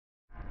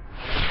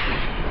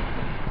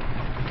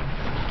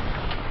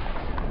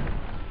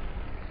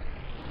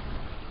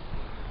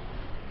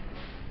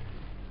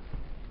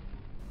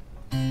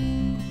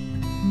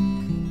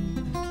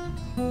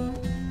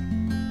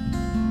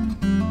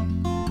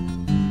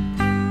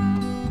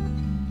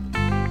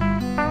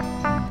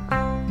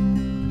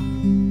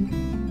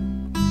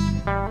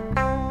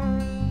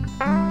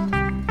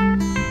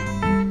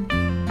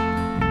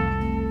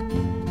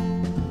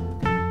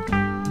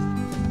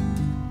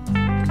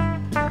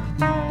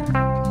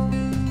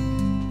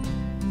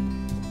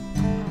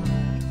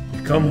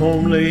come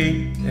home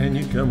late and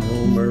you come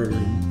home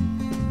early.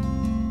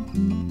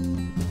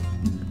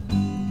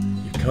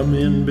 You come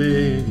in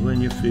big when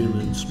you're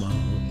feeling small.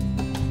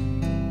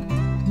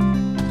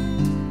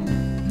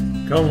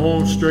 Come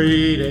home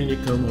straight and you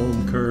come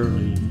home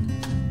curly.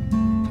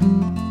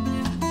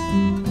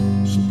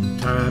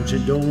 Sometimes you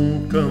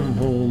don't come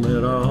home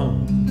at all.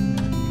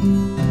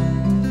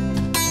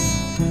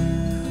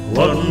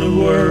 What in the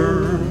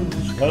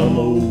world's come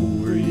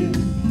over you?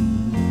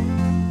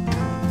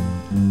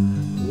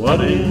 What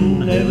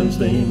in heaven's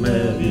name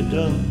have you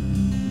done?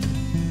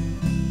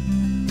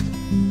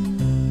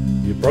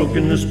 You've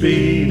broken the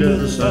speed of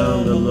the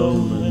sound of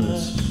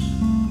loneliness.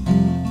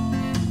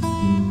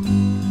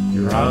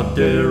 You're out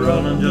there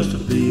running just to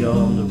be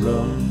on the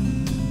run.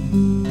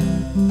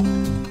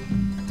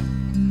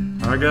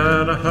 I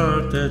got a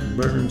heart that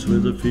burns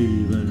with a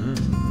fever.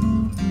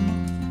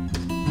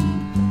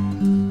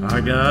 I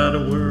got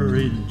a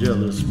worried,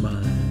 jealous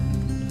mind.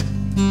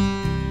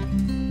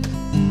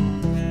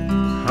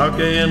 How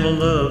can a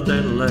love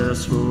that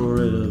lasts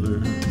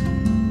forever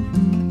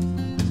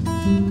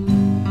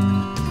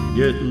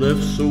get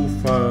left so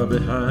far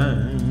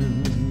behind?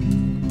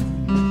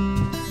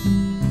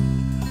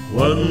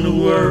 What in the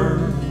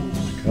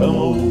world's come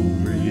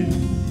over you?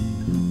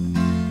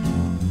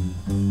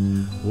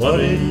 What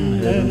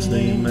in heaven's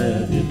name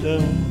have you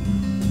done?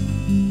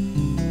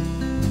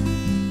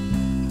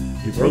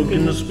 You've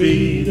broken the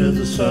speed of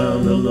the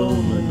sound of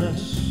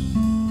loneliness.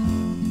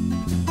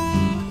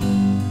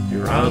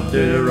 You're out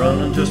there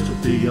running just to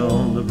be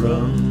on the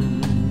run.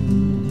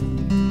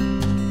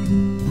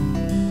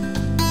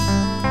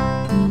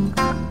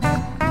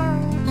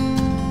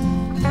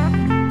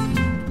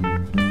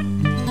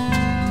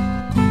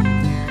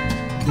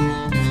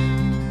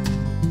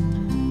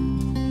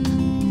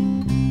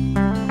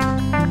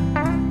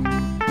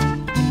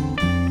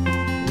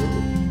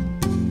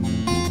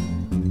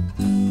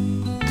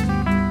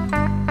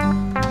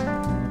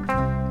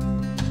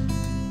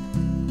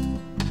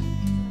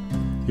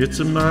 It's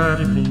a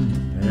mighty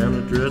pain and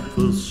a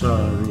dreadful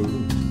sorrow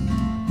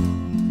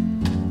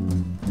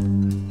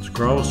to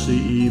cross the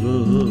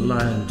evil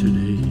line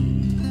today.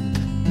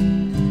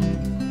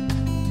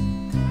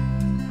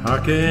 How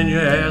can you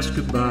ask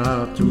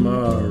about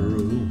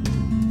tomorrow?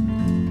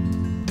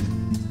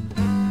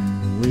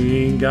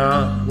 We ain't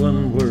got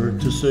one word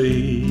to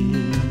say.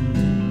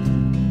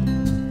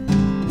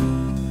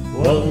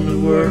 What in the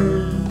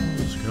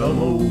world's come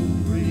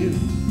over you?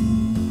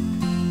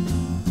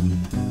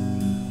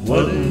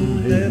 What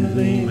in heaven's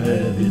name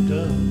have you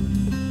done?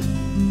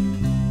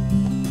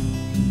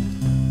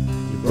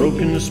 You've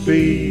broken the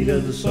speed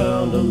of the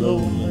sound of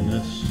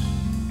loneliness.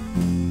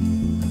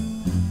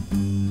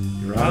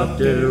 You're out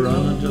there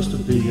running just to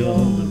be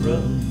on the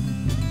run.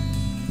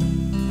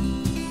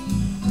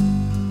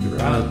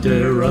 You're out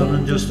there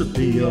running just to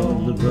be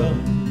on the run.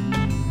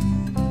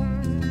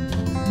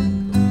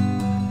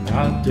 You're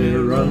out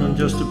there running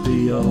just to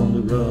be on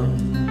the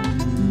run.